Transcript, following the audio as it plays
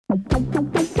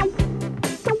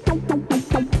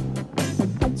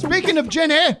Speaking of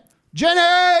Jenny,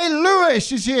 Jenny Lewis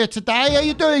is here today. How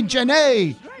you doing,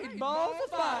 Jenny? Straight balls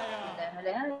of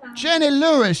fire. Jenny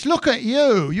Lewis, look at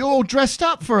you. You're all dressed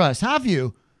up for us, have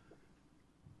you?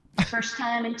 First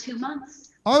time in 2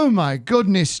 months. Oh, my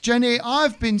goodness, Jenny,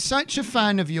 I've been such a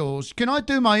fan of yours. Can I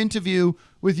do my interview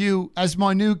with you as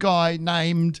my new guy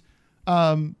named,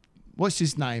 what's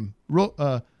his name?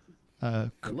 Philip?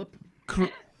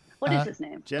 What is his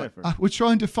name? Jennifer. We're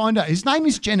trying to find out. His name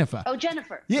is Jennifer. Oh,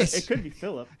 Jennifer. Yes. It could be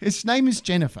Philip. His name is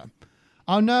Jennifer.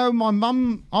 I know my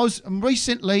mum, I was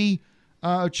recently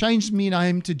changed my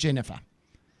name to Jennifer.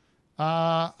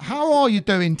 How are you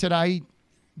doing today,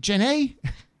 Jenny?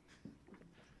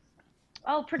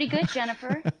 Oh, pretty good,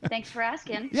 Jennifer. Thanks for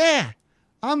asking. Yeah.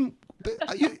 I'm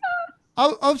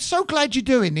so glad you're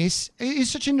doing this. It's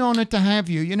such an honor to have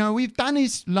you. You know, we've done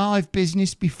this live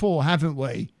business before, haven't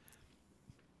we?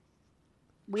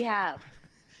 We have.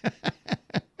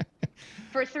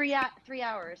 For three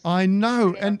hours. I know.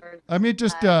 3 And hours. let me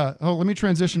just, let me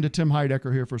transition to Tim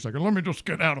Heidecker here for a second. Let me just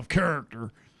get out of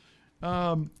character.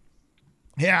 Yeah,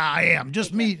 I am.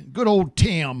 Just me, good old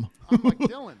Tim. I'm like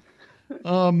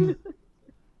Dylan.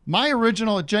 My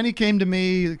original, Jenny came to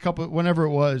me whenever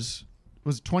it was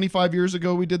 25 years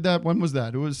ago we did that? When was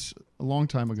that? It was a long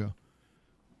time ago.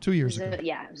 2 years ago.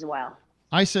 Yeah, it was a while.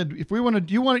 I said, if we want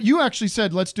to, you actually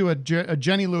said, let's do a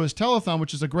Jenny Lewis telethon,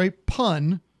 which is a great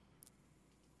pun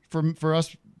for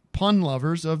us pun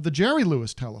lovers of the Jerry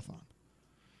Lewis telethon.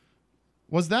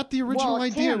 Was that the original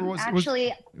idea? Tim, Or actually,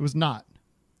 it was not.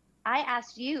 I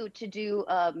asked you to do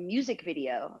a music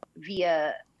video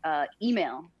via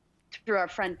email through our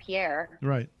friend Pierre,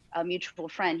 Right. a mutual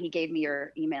friend. He gave me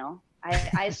your email.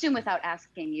 I assume without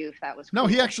asking you if that was No, cool.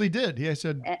 he actually did. He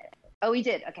said, Oh, he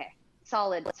did. Okay.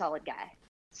 Solid guy.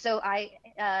 So I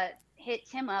hit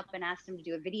Tim up and asked him to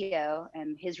do a video,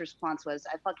 and his response was,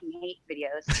 I fucking hate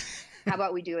videos. How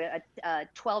about we do a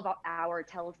 12-hour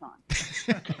telethon?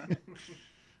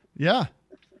 yeah.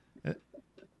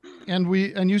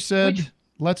 And you said,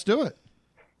 let's do it.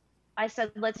 I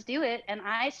said, let's do it. And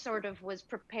I sort of was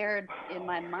prepared in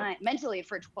my mind mentally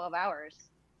for 12 hours.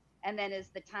 And then as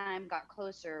the time got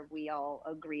closer, we all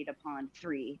agreed upon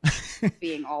 3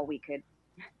 being all we could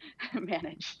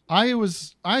manage. I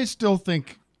still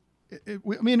think,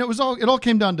 it all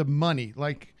came down to money.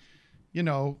 Like, you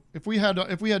know, if we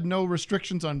had no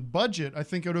restrictions on budget, I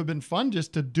think it would have been fun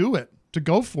just to do it, to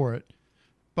go for it.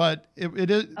 But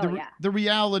it is the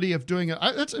reality of doing it.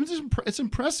 It's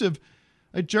impressive.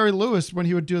 Jerry Lewis, when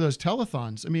he would do those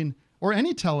telethons, I mean, or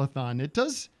any telethon,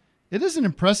 it is an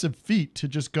impressive feat to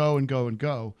just go and go and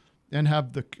go and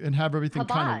have everything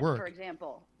kind of work. For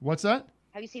example. What's that?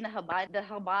 Have you seen the Chabad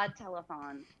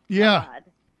telethon? Yeah. Chabad.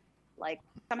 Like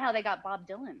somehow they got Bob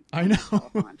Dylan. I know.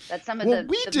 Telethon. That's some of the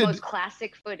most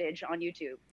classic footage on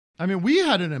YouTube. I mean, we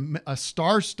had a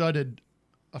star-studded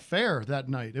affair that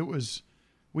night.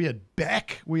 We had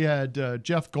Beck, we had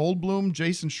Jeff Goldblum,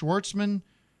 Jason Schwartzman.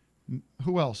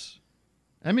 Who else?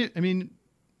 I mean,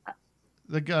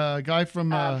 the guy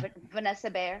from Vanessa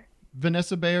Bayer.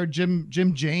 Vanessa Bayer, Jim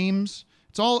James.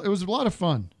 It was a lot of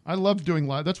fun. I love doing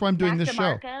live. That's why I'm doing this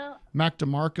show. Mac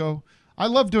DeMarco. I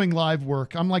love doing live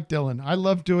work. I'm like Dylan. I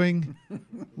love doing.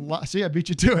 See, I beat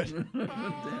you to it.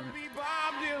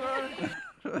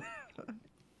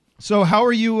 So how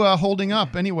are you holding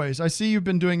up? Anyways, I see you've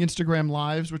been doing Instagram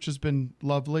lives, which has been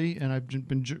lovely, and I've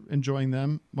been enjoying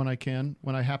them when I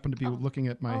happen to be looking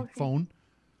at my phone.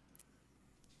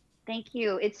 Thank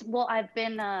you. I've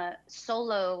been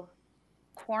solo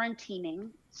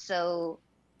quarantining, so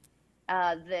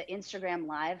the Instagram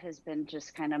live has been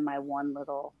just kind of my one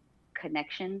little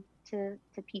connection to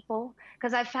people,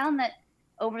 because I found that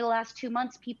over the last 2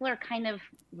 months, people are kind of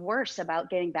worse about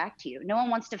getting back to you. No one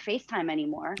wants to FaceTime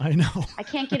anymore. I know. I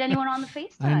can't get anyone on the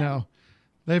FaceTime. I know.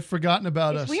 They've forgotten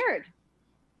about us. It's weird.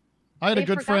 I had a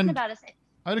good friend. About us.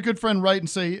 I had a good friend write and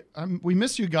say, "We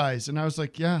miss you guys," and I was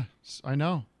like, "Yeah, I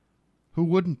know. Who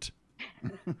wouldn't?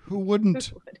 Who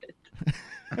wouldn't?"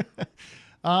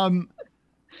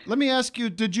 Let me ask you: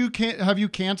 have you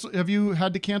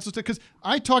had to cancel? Because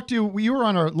I talked to you. You were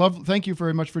on our love. Thank you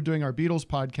very much for doing our Beatles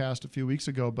podcast a few weeks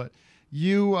ago. But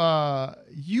you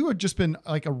had just been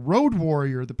like a road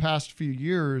warrior the past few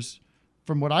years,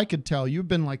 from what I could tell. You've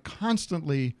been like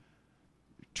constantly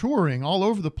touring all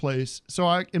over the place. So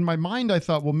in my mind, I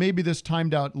thought, well, maybe this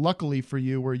timed out luckily for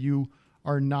you, where you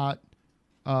are not,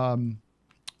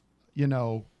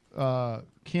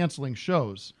 canceling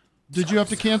shows. Did you have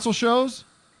to cancel shows?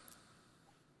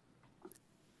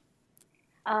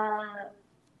 I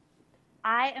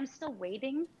am still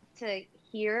waiting to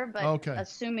here, but Okay.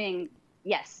 assuming,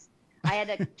 yes, I had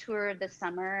a tour this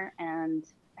summer and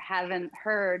haven't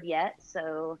heard yet.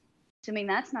 So assuming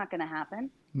that's not going to happen.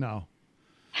 No.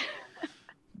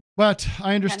 But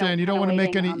I understand you don't want to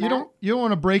make any, you don't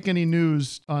want to break any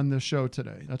news on the show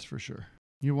today. That's for sure.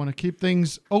 You want to keep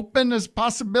things open as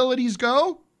possibilities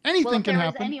go. Anything can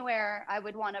happen. Anywhere I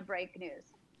would want to break news.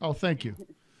 Oh, thank you.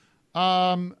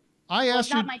 I asked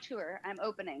it's not my tour. I'm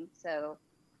opening, so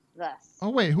thus. Oh,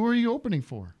 wait. Who are you opening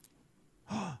for?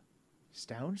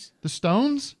 Stones? The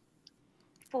Stones?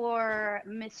 For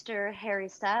Mr. Harry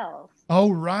Styles.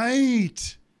 Oh,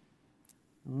 right.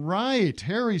 Right.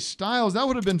 Harry Styles. That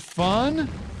would have been fun.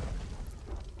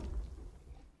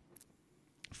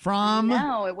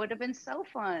 No, it would have been so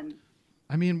fun.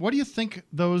 I mean, what do you think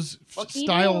those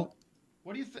style?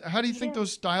 What do you? How do you think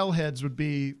those style heads would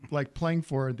be like playing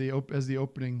for as the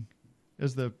opening,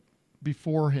 as the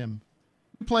before him?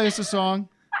 Play us a song.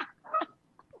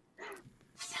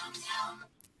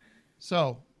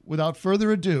 So, without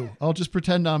further ado, I'll just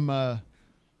pretend I'm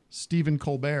Stephen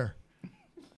Colbert.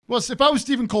 Well, if I was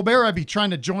Stephen Colbert, I'd be trying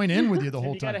to join in with you the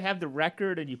whole time. You got to have the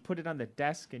record, and you put it on the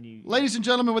desk, and you. Ladies and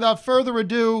gentlemen, without further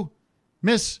ado,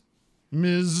 Ms.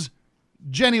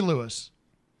 Jenny Lewis.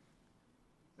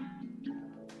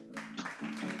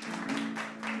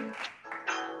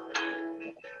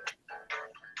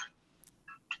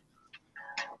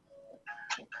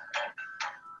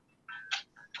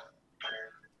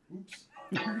 Oops.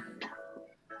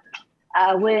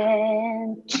 I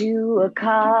went to a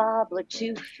cobbler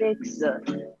to fix a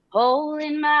hole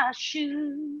in my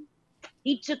shoe.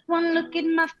 He took one look at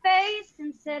my face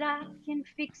and said, I can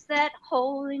fix that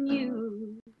hole in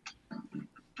you.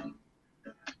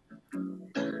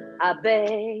 I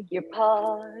beg your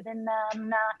pardon, I'm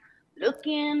not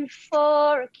looking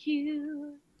for a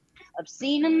cue. I've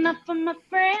seen enough of my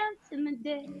friends in the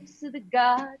depths of the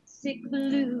God-sick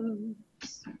blues.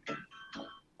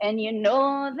 And you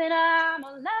know that I'm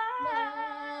a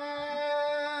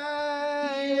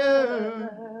liar.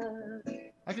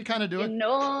 I could kind of do it. You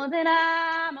know that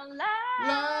I'm a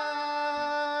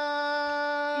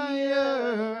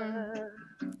liar.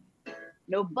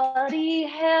 Nobody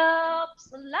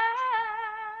helps a liar.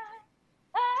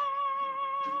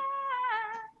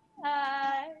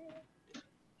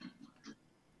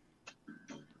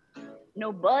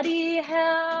 Nobody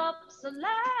helps a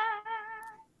liar.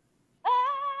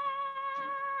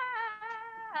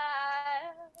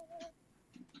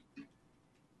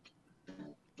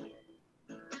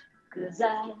 'Cause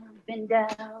I've been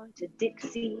down to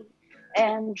Dixie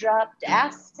and dropped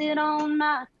acid on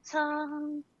my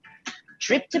tongue.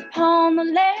 Tripped upon the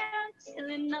land till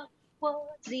enough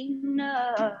was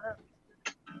enough.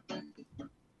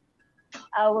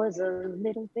 I was a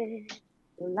little bit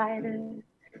lighter,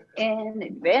 an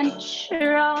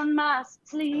adventure on my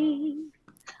sleeve.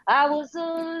 I was a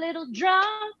little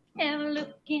drunk and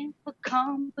looking for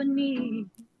company.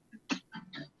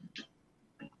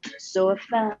 So I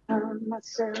found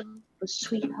myself a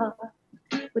sweetheart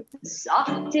with the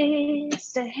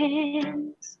softest of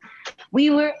hands. We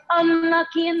were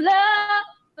unlucky in love,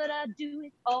 but I'd do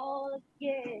it all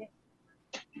again.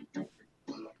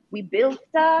 We built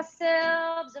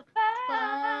ourselves a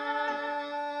fire.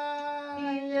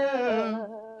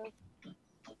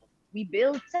 We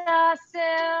built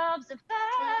ourselves a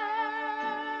fire.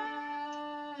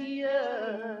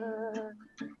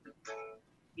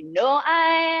 You know I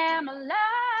am alive.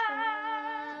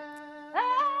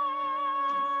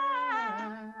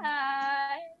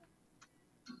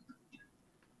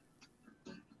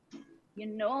 You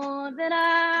know that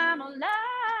I'm alive.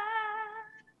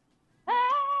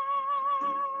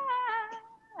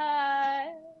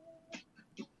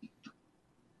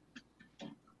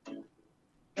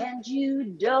 And you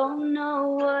don't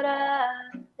know what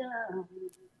I've done.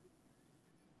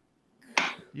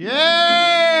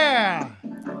 Yeah!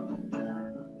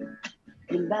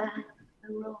 And by the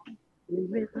rolling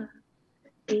river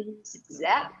is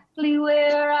exactly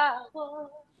where I was.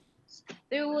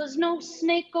 There was no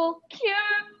snake or cure,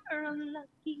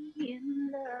 unlucky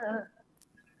in love.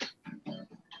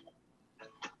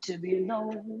 To be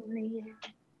lonely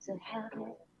is to have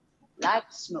it, like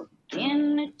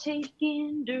smoking or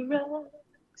taking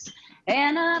drugs.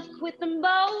 And I've quit them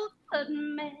both, but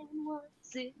man,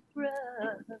 was it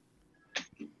rough.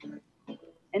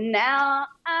 And now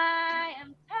I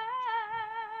am tired.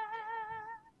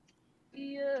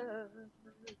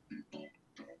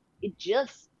 It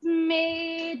just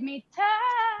made me tired.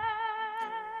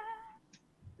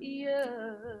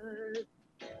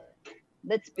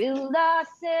 Let's build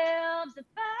ourselves a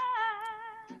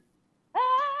fire.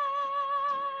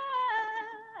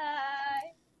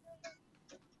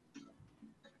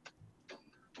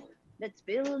 Let's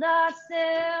build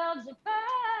ourselves a fire.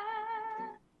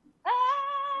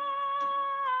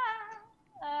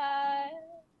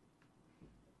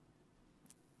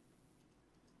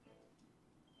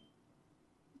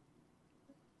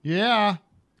 Yeah.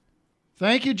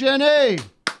 Thank you, Jenny.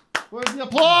 Where's the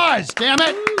applause? Damn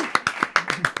it.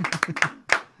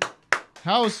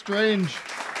 How strange.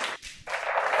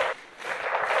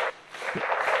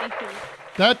 Thank you.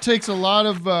 That takes a lot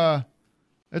of,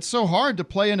 it's so hard to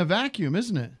play in a vacuum,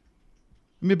 isn't it?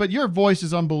 I mean, but your voice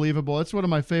is unbelievable. It's one of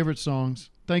my favorite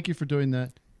songs. Thank you for doing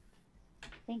that.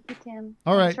 Thank you, Tim.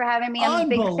 All right. Thanks for having me. I'm a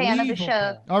big fan of the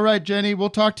show. All right, Jenny,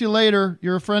 we'll talk to you later.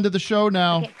 You're a friend of the show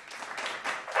now. Okay.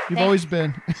 You've Thanks. always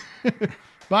been.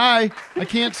 Bye. I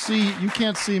can't see, you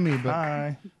can't see me, but.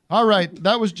 Bye. All right.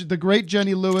 That was the great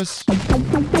Jenny Lewis.